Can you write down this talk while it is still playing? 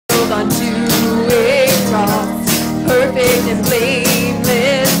onto a cross, perfect and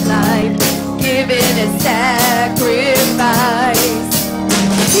blameless life, given a sacrifice.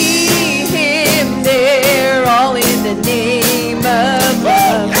 See him there, all in the name of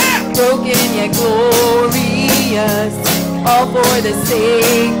love, broken yet glorious, all for the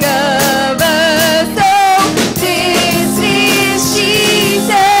sake of us. Oh, this is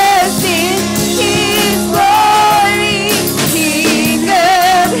Jesus in his glory, King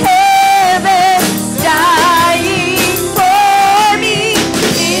of heaven, dying for me.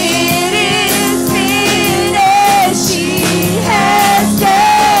 It is finished, he has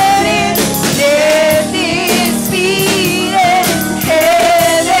done it. Death is defeated,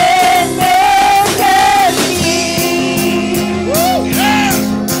 heaven welcomes me.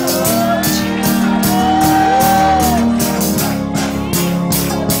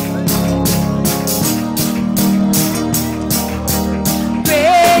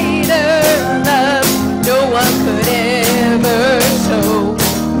 Greater love no one could ever show,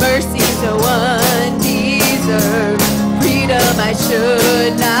 mercy so undeserved, freedom I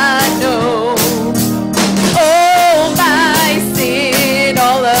should not know. Oh, my sin,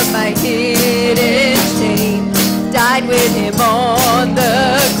 all of my hidden shame, died with him on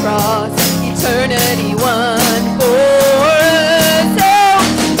the cross, eternity won for us. Oh,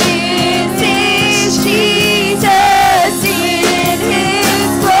 this is Jesus in his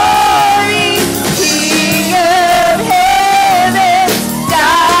glory, King of heaven,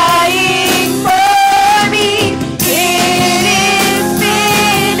 dying for me. It is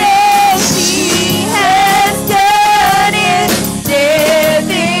finished, he has done it. Death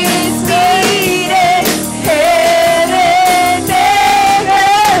is defeated, heaven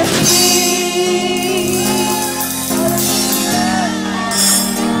welcomes me.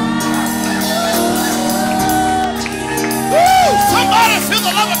 Woo! Somebody feel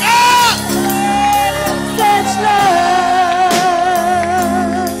the love of God. Such love,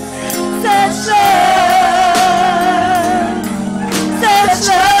 such love, such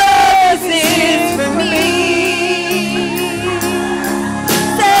love is for me.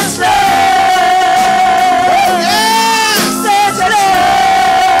 Such love, such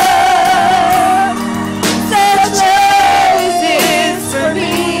love, such love is for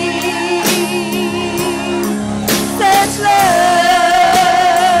me. Such love,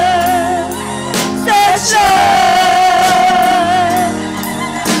 such love,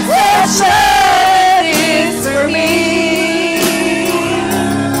 such love is for me.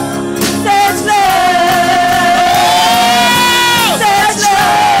 Such love, such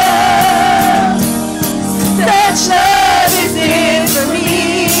love, such love is it for me.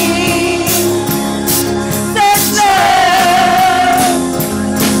 Such love,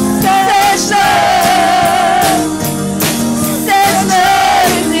 such love, such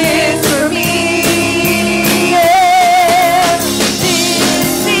love is it for me. Yeah.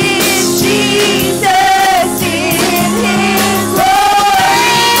 This is Jesus in his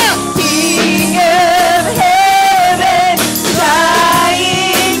glory, King of heaven,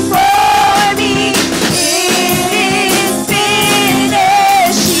 dying for me. It is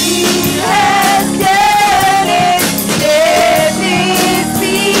finished, he has done it. Death is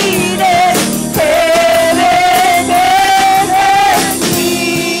defeated, heaven welcomes me.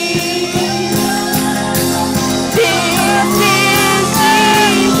 This is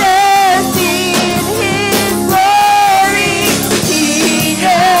Jesus in his glory, King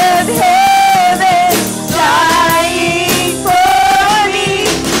of heaven, dying for me.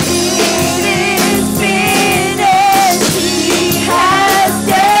 It is finished, he has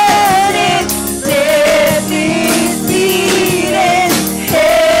done it. Death is defeated,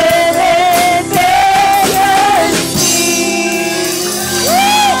 heaven welcomes me.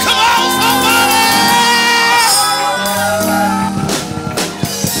 Come on, somebody.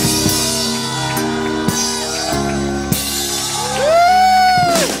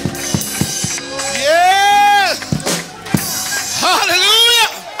 Yes. Hallelujah.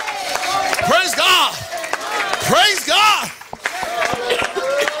 Praise God. Praise God.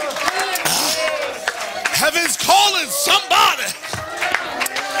 Heaven's calling somebody.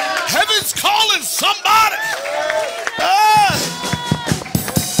 Heaven's calling somebody. Ah.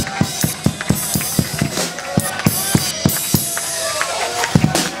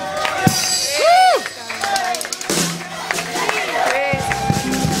 Woo.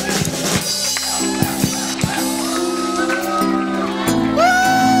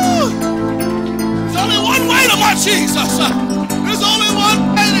 Woo. There's only one way to my Jesus. There's only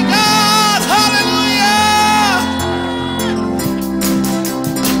one way to God. Hallelujah.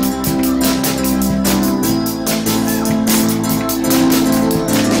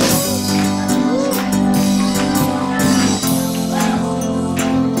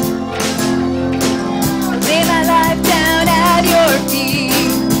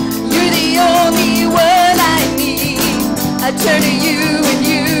 and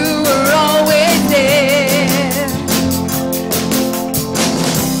you were always there.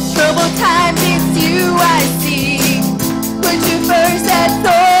 Troubled times, it's you I see. Put you first, that's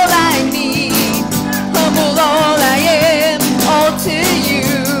all I need. Humble all I am, all to you.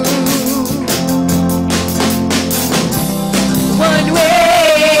 One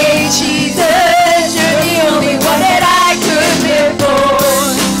way, Jesus, you're the only one that I could live for.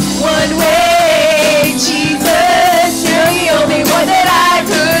 One way, Jesus, you're the only one that I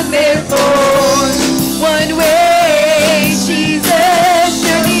could live for. One way, Jesus,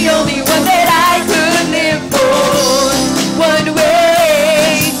 you're the only one that I could live for. One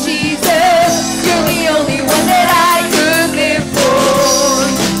way, Jesus, you're the only one that I could live for.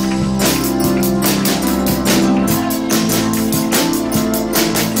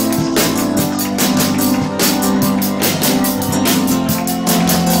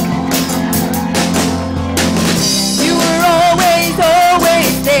 You were always,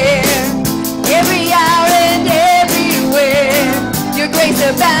 always there, every hour and everywhere. Your grace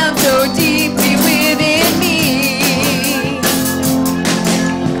abounds so deeply within me.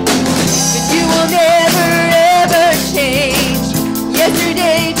 But you will never ever change.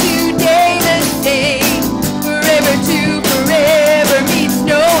 Yesterday, today, the same. Forever to forever meets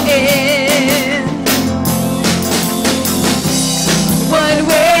no end. One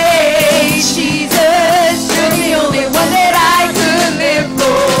way, Jesus, you're the only one that I could live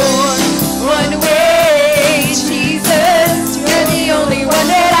for. One way, Jesus, you're the only one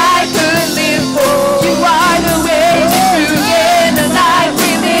that I could live for. You are the way, the truth, and the life.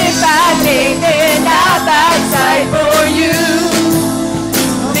 We live by faith and not by sight for you.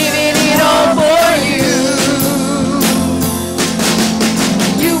 Living it all for you.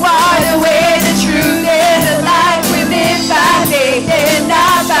 You are the way, the truth, and the life. We live by faith and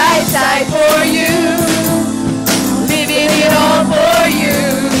not by sight for you. Living it all for you.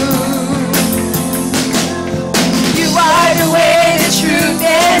 You are the way, the truth,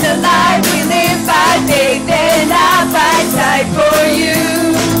 and the life. We live by faith and not by sight for you.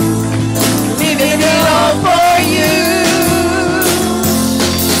 Living it all for you.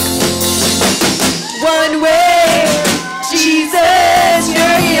 One way, Jesus,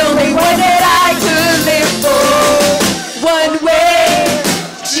 you're the only one that I could live for. One way,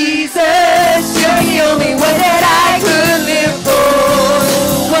 Jesus, you're the only one that I could live for.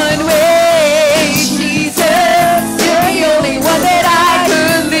 One way, Jesus, you're the only one that I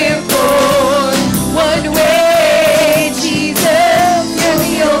could live for. One way, Jesus, you're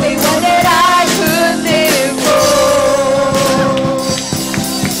the only one that I could live for.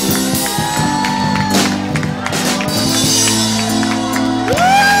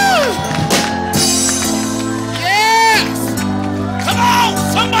 Woo! Yes! Come on,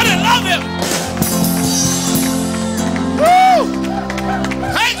 somebody love him. Woo!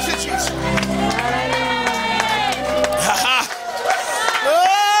 Thank you, Jesus.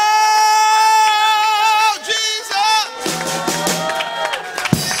 Oh, Jesus!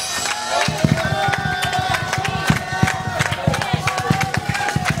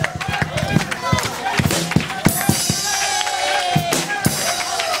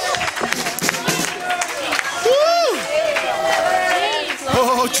 Woo!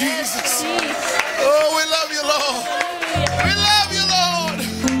 Oh, Jesus. Oh, we love you, Lord. We love you, Lord.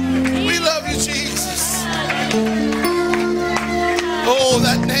 We love you, Jesus. Oh,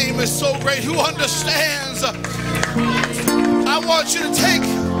 that name is so great. Who understands? I want you to take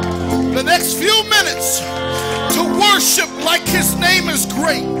the next few minutes to worship like his name is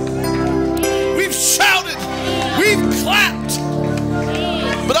great. We've shouted, we've clapped,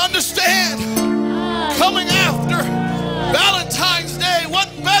 but understand, coming after Valentine's Day, what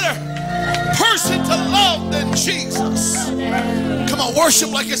better person to love than Jesus? Come on,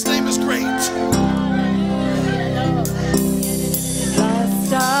 worship like his name is great.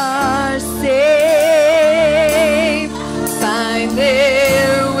 Lost are saved, find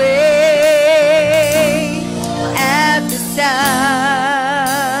their way at the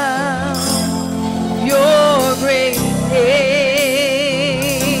sound of your great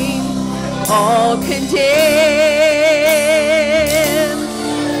name. All condemned,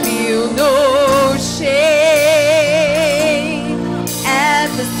 feel no shame at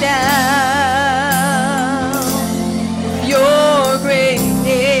the sound of your great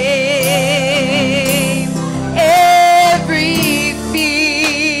name. Every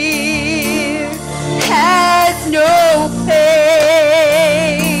fear has no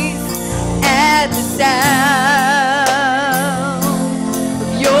place at the sound of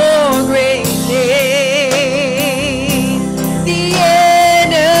your great name. The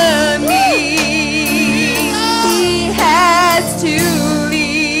enemy, he has to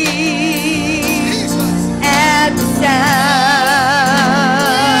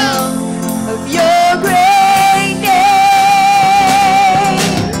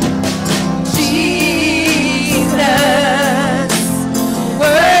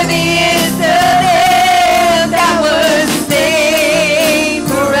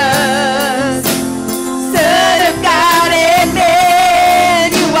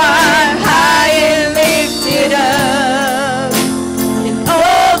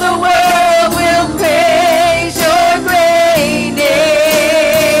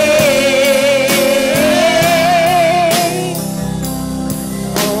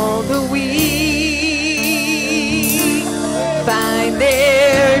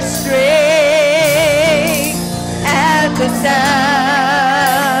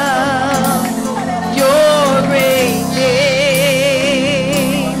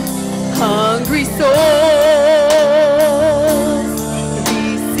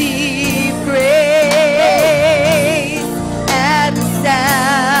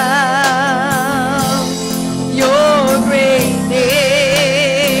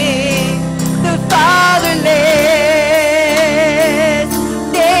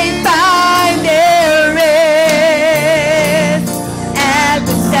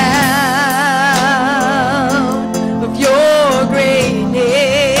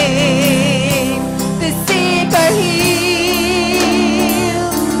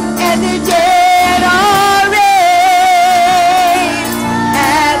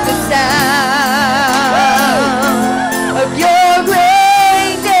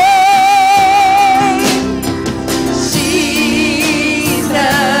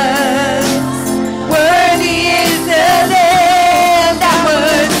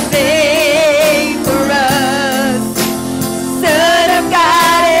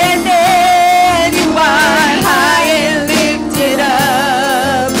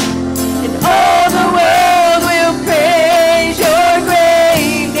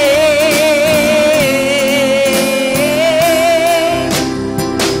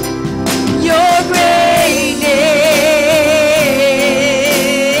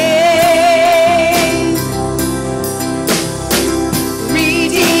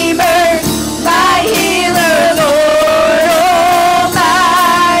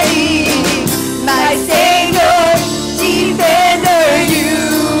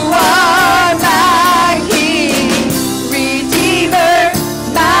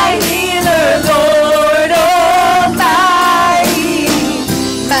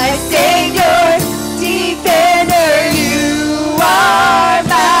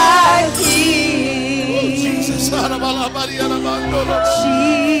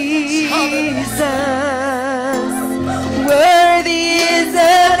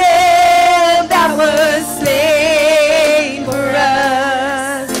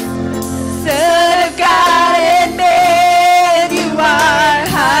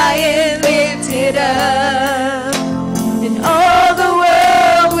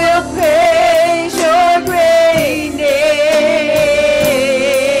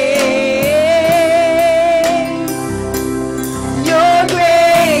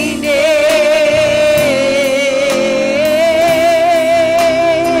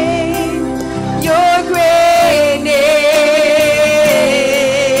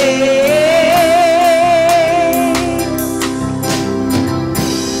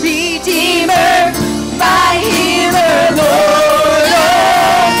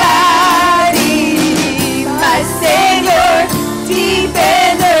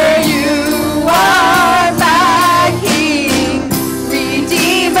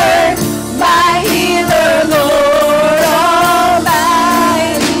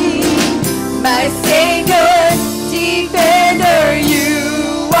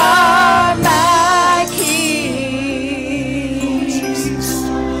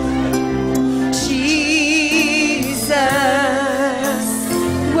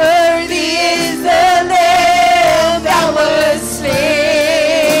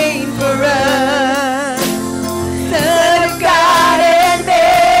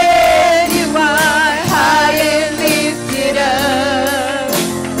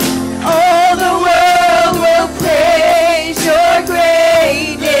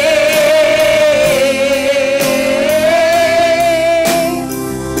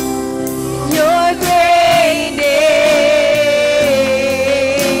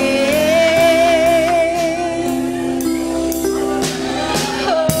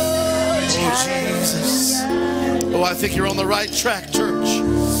Oh, I think you're on the right track, church.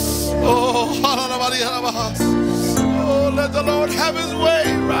 Oh, let the Lord have his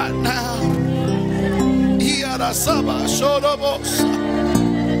way right now.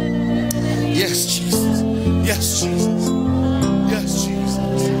 Yes, Jesus. Yes, Jesus. Yes,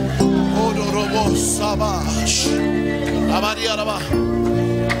 Jesus.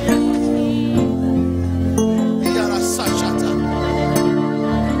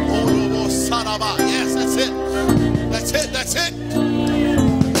 Yes, that's it. That's it. That's it.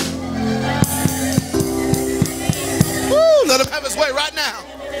 Woo, let him have his way right now.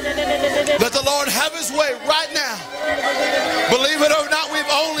 Let the Lord have his way right now. Believe it or not, we've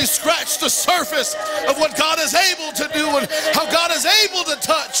only scratched the surface of what God is able to do and how God is able to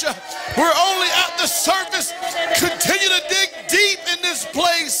touch. We're only at the surface. Continue to dig deep in this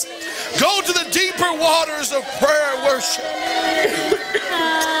place. Go to the deeper waters of prayer and worship.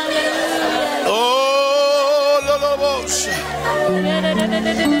 Oh,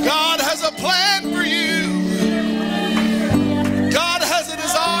 God has a plan for you. God has a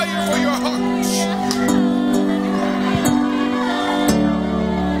desire for your heart.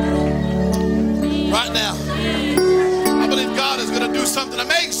 Right now, I believe God is going to do something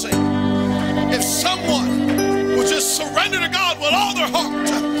amazing. If someone will just surrender to God with all their heart,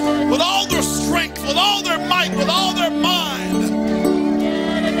 with all their strength, with all their might, with all their mind,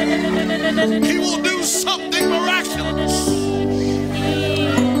 he will do something miraculous.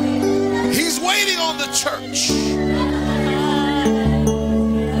 He's waiting on the church.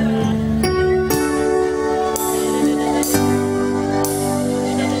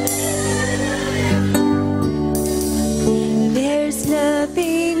 There's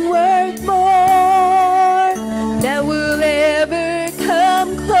nothing worth more that will ever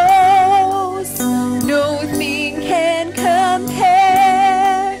come close. Nothing can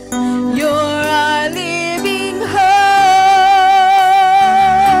compare. You're our living hope.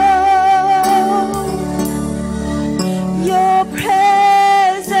 Your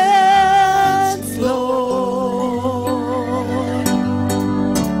presence, Lord.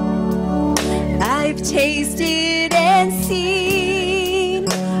 I've tasted and seen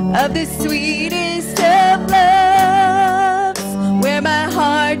of the sweetest of loves, where my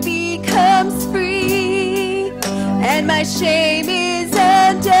heart becomes free and my shame is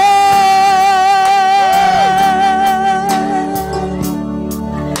undone.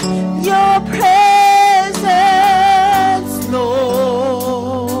 Your presence, Lord.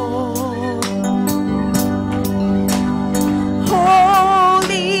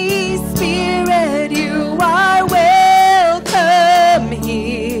 Holy Spirit, you are welcome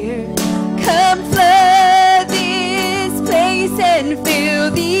here. Come flood this place and fill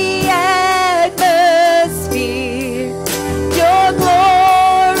the atmosphere. Your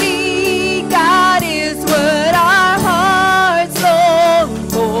glory, God, is what our hearts long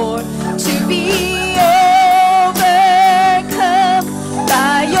for. To be overcome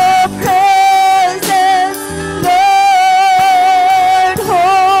by your presence, Lord.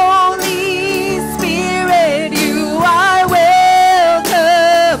 Holy Spirit, you are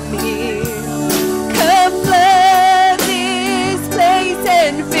welcome here. Come flood this place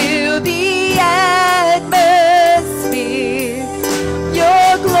and fill the atmosphere.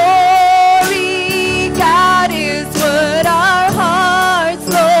 Your glory, God, is what our hearts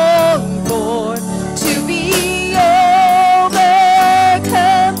long for. To be overcome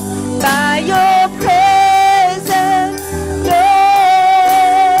by your presence, Lord.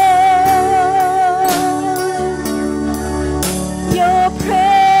 Your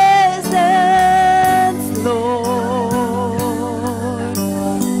presence, Lord.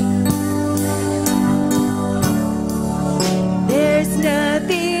 There's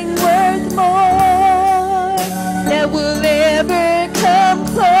nothing worth more that will ever come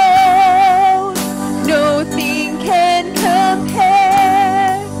close. Nothing can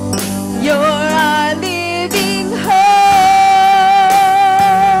compare. You're our living hope.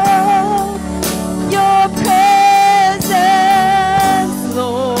 Your presence,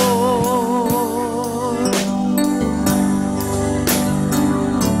 Lord.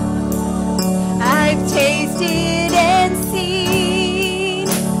 I've tasted and seen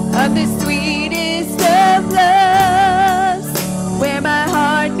of the sweetest of loves, where my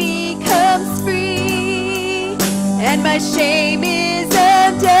heart becomes free and my shame is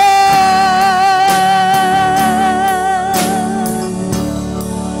undone.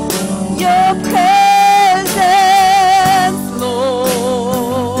 Your presence,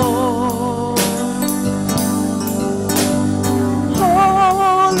 Lord.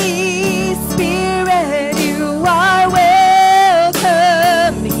 Holy Spirit, you are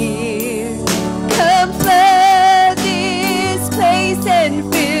welcome here. Come flood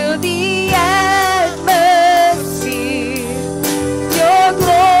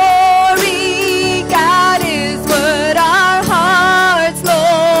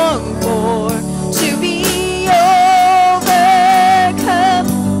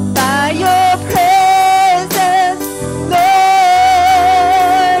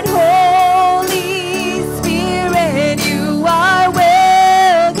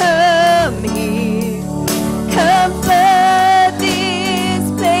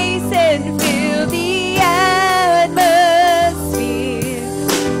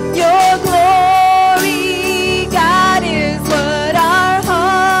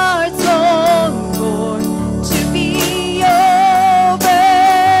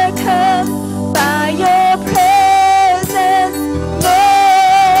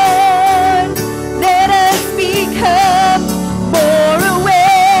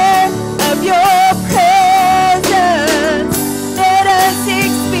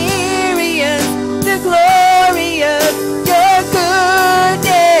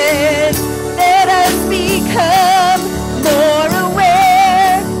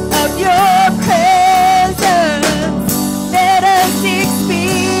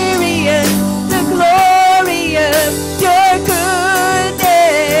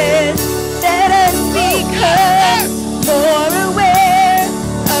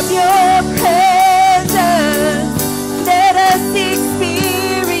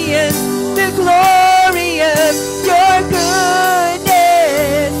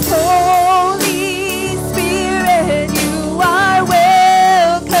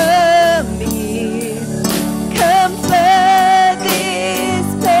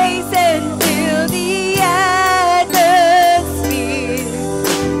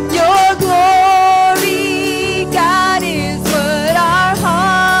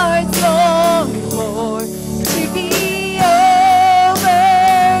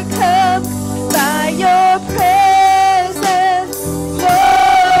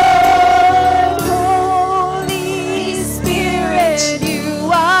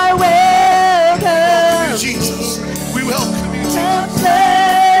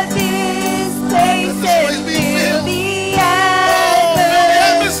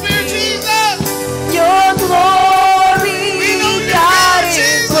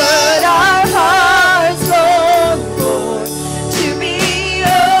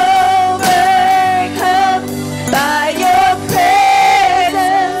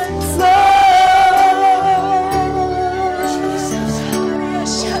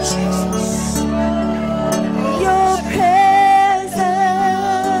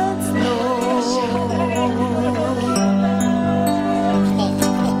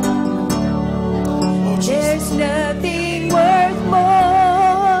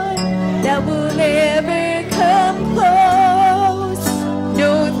will ever come close.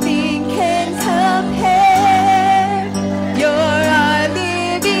 Nothing can compare. You're our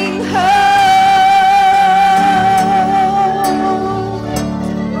living hope.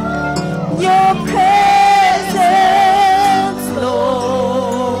 Your presence,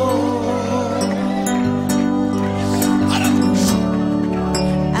 Lord.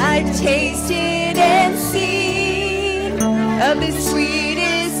 I've tasted and seen of the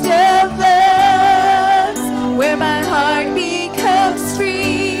sweetest of loves, where my heart becomes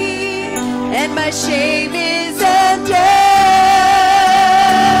free and my shame is undone.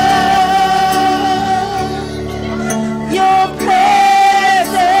 Your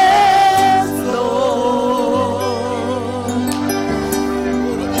presence, Lord.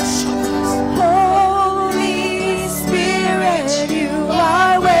 Holy Spirit, you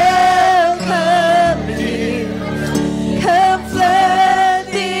are welcome here. Come flood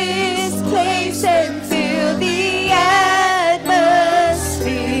this place and fill the atmosphere.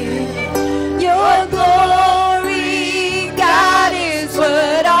 Your glory, God, is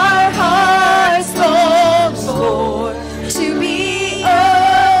what our hearts long for. To be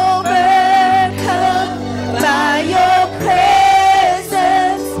overcome by your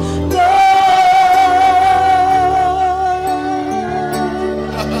presence, Lord.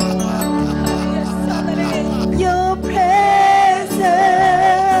 Your presence,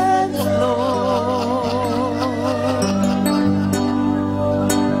 Lord.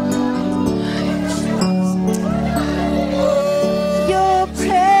 Your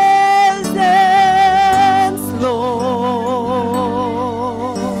presence,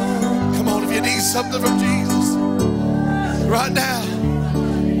 Lord. Come on, if you need something from Jesus right now.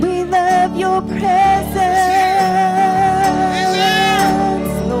 We love your presence,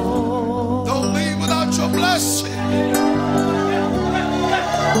 Lord. Don't leave without your blessing.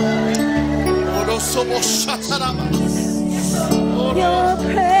 Your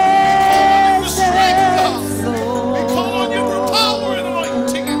presence, We call on you for Lord. power and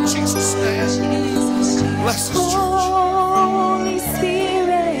anointing in Jesus' name. Bless this church. Holy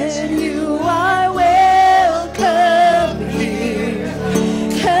Spirit, you are welcome here.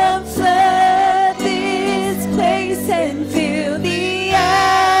 Come flood this place and fill the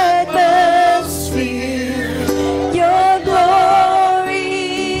atmosphere. Your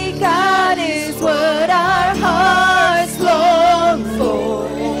glory, God, is what our hearts long for.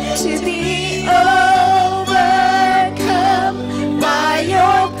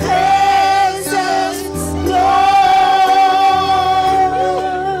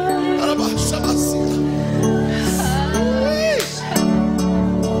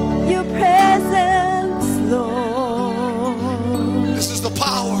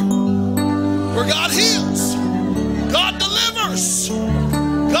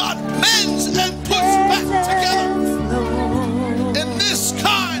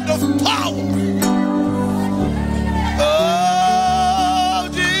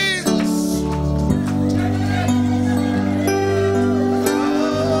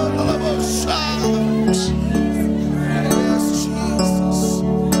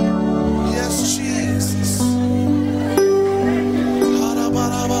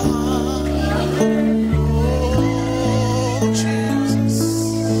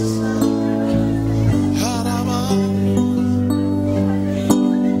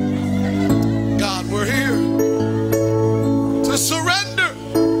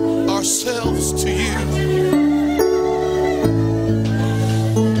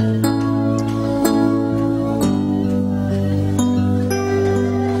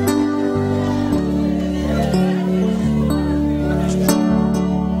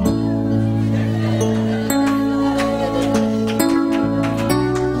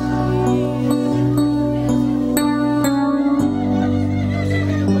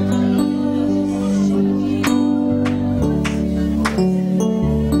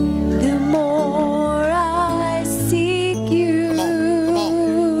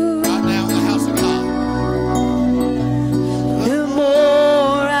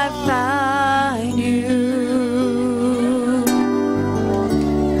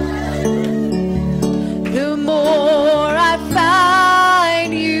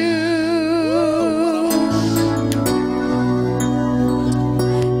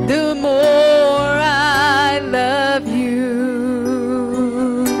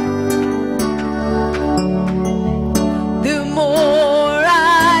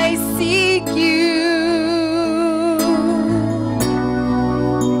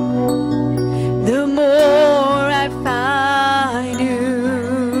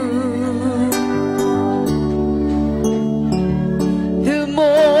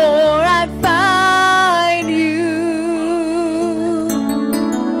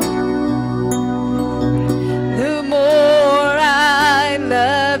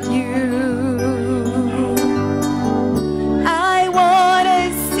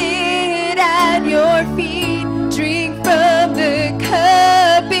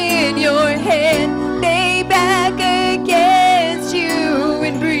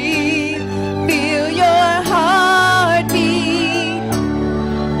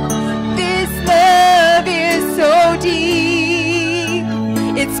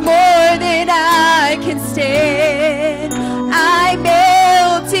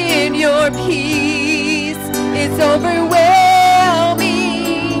 overwhelming.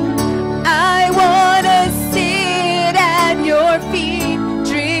 I want to sit at your feet,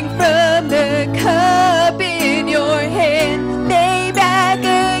 drink from the cup in your hand, lay back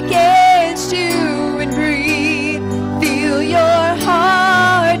against you and breathe, feel your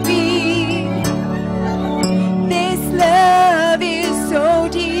heartbeat. This love is so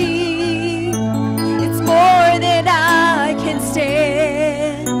deep, it's more than I can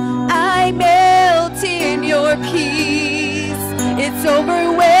stand. I melt in your peace, it's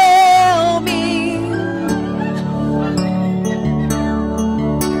overwhelming.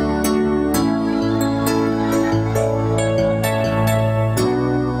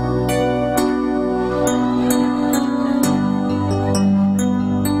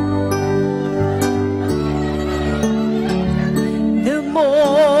 The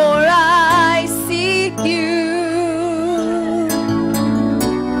more I seek you,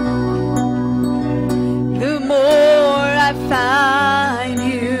 the more I find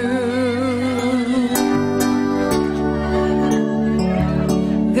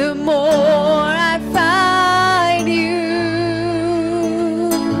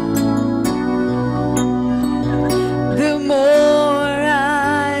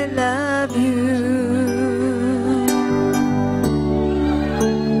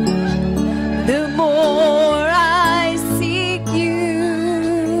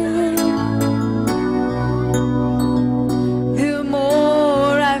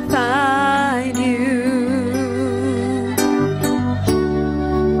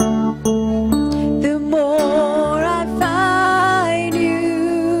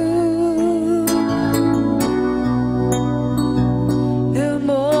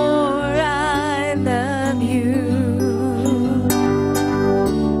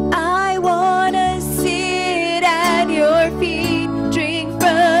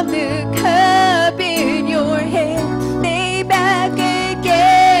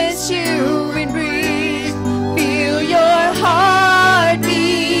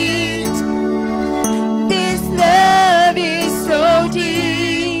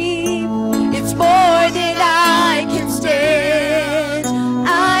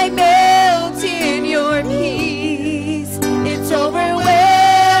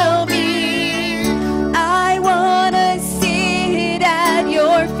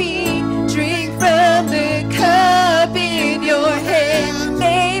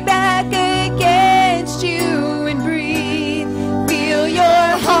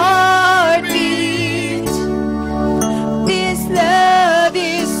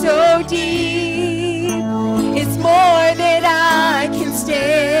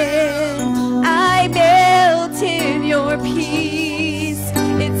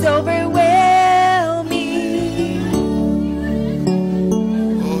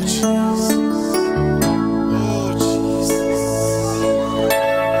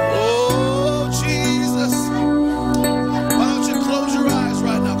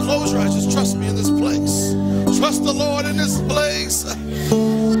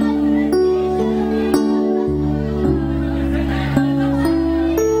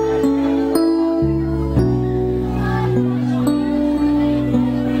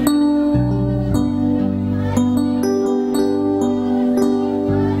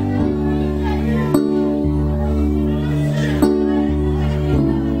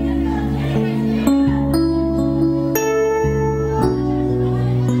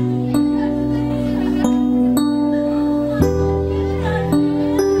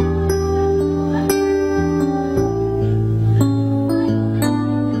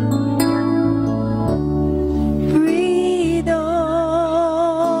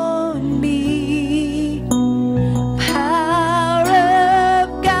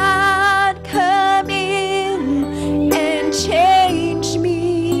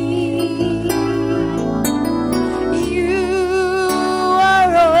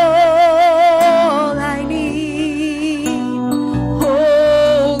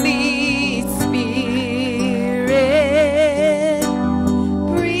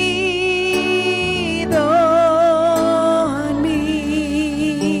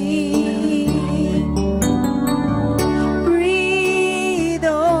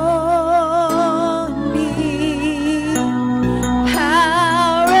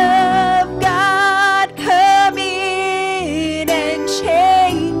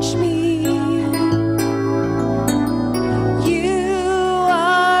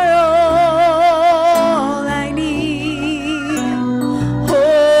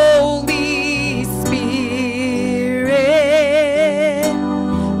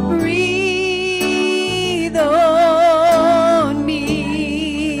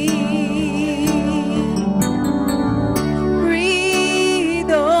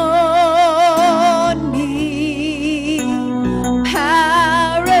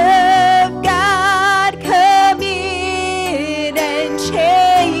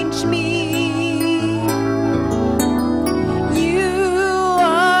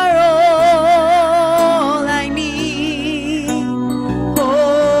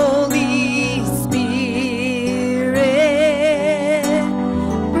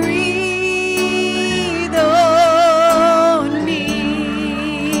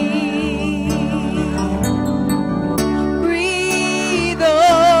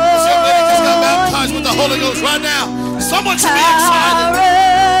Ghost right now. Someone should be excited.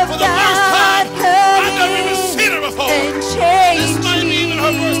 For the first time, I've never even seen her before. This might be even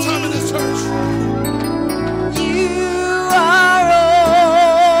her first time in this church. You are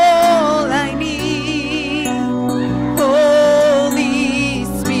all I need, Holy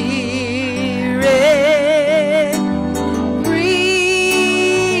Spirit.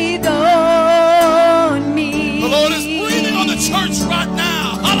 Breathe on me. The Lord is breathing on the church right now.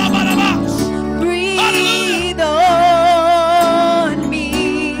 Breathe on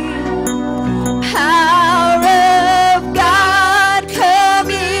me. Power of God, come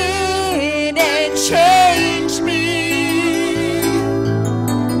in and change me.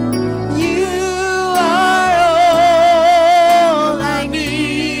 You are all I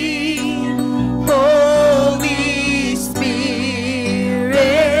need, Holy Spirit.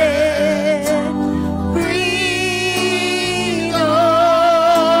 Breathe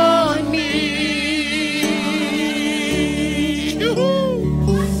on me.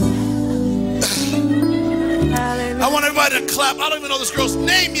 I want everybody to clap. I don't even know this girl's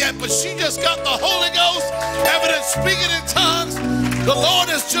name yet, but she just got the Holy Ghost, evidence speaking in tongues. The Lord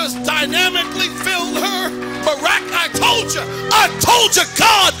has just dynamically filled her. I told you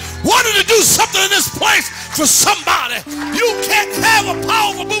God wanted to do something in this place for somebody. You can't have a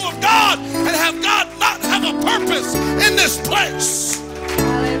powerful move of God and have God not have a purpose in this place.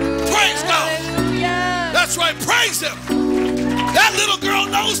 Praise God. That's right, praise Him. That little girl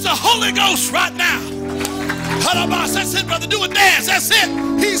knows the Holy Ghost right now. That's it, brother. Do a dance. That's it.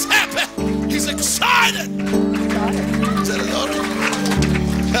 He's happy. He's excited. Is that his daughter?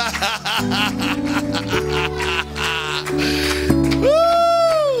 Woo!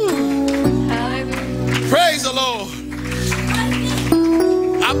 Praise the Lord.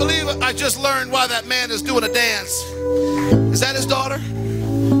 I believe I just learned why that man is doing a dance. Is that his daughter?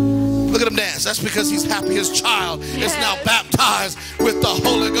 Look at him dance. That's because he's happy his child is now baptized with the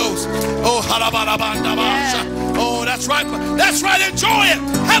Holy Ghost. Oh, oh, that's right. That's right. Enjoy it.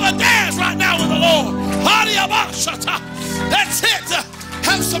 Have a dance right now with the Lord. That's it.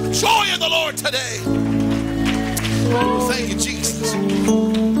 Have some joy in the Lord today. Thank you, Jesus.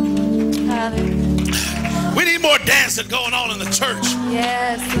 We need more dancing going on in the church.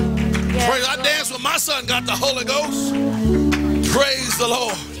 Yes. Praise. I danced when my son got the Holy Ghost. Praise the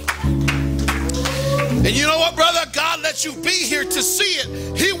Lord. And you know what, brother? God lets you be here to see it.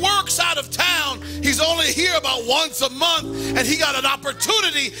 He works out of town. He's only here about once a month, and he got an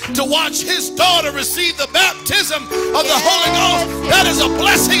opportunity to watch his daughter receive the baptism of the Holy Ghost. That is a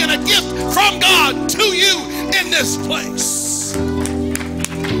blessing and a gift from God to you in this place.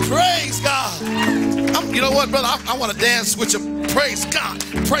 Praise God. You know what, brother? I want to dance with you. Praise God.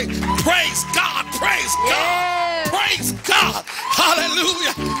 Praise God. Praise God. Praise God.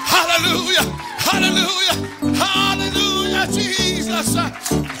 Hallelujah. Hallelujah. Hallelujah. Hallelujah, Jesus.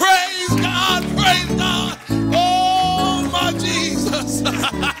 Praise God. Praise God. Oh, my Jesus.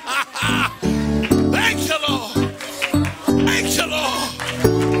 Thank you, Lord. Thank you, Lord.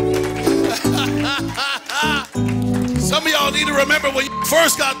 Some of y'all need to remember when you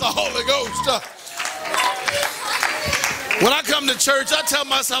first got the Holy Ghost. When I come to church, I tell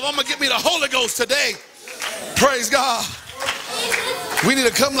myself, I'm going to get me the Holy Ghost today. Praise God. We need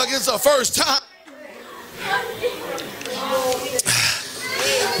to come like it's our first time.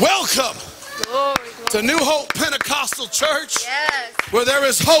 Welcome to New Hope Pentecostal Church, where there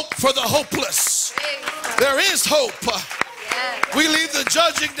is hope for the hopeless. There is hope. We leave the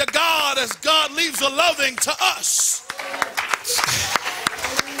judging to God as God leaves the loving to us.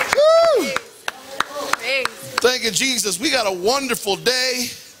 Woo. Thank you, Jesus. We got a wonderful day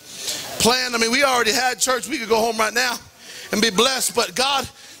planned. I mean, we already had church. We could go home right now and be blessed. But God,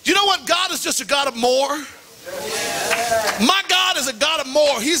 you know what? God is just a God of more. My God is a God of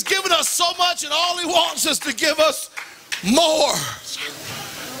more. He's given us so much, and all He wants is to give us more.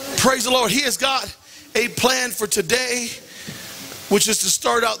 Praise the Lord. He has got a plan for today, which is to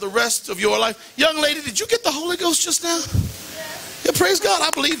start out the rest of your life. Young lady, did you get the Holy Ghost just now? Yeah, praise God. I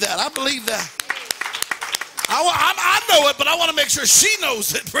believe that. I believe that. I know it, but I want to make sure she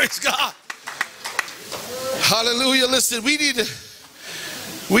knows it. Praise God. Hallelujah. Listen, we need to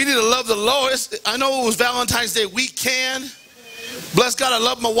love the Lord. I know it was Valentine's Day weekend. Bless God, I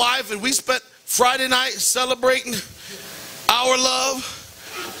love my wife, and we spent Friday night celebrating our love.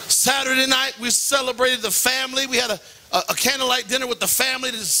 Saturday night, we celebrated the family. We had a candlelight dinner with the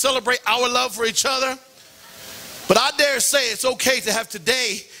family to celebrate our love for each other. But I dare say it's okay to have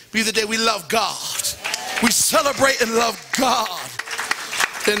today be the day we love God. We celebrate and love God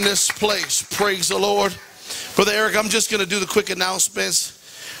in this place. Praise the Lord. Brother Eric, I'm just going to do the quick announcements.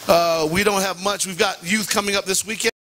 We don't have much. We've got youth coming up this weekend.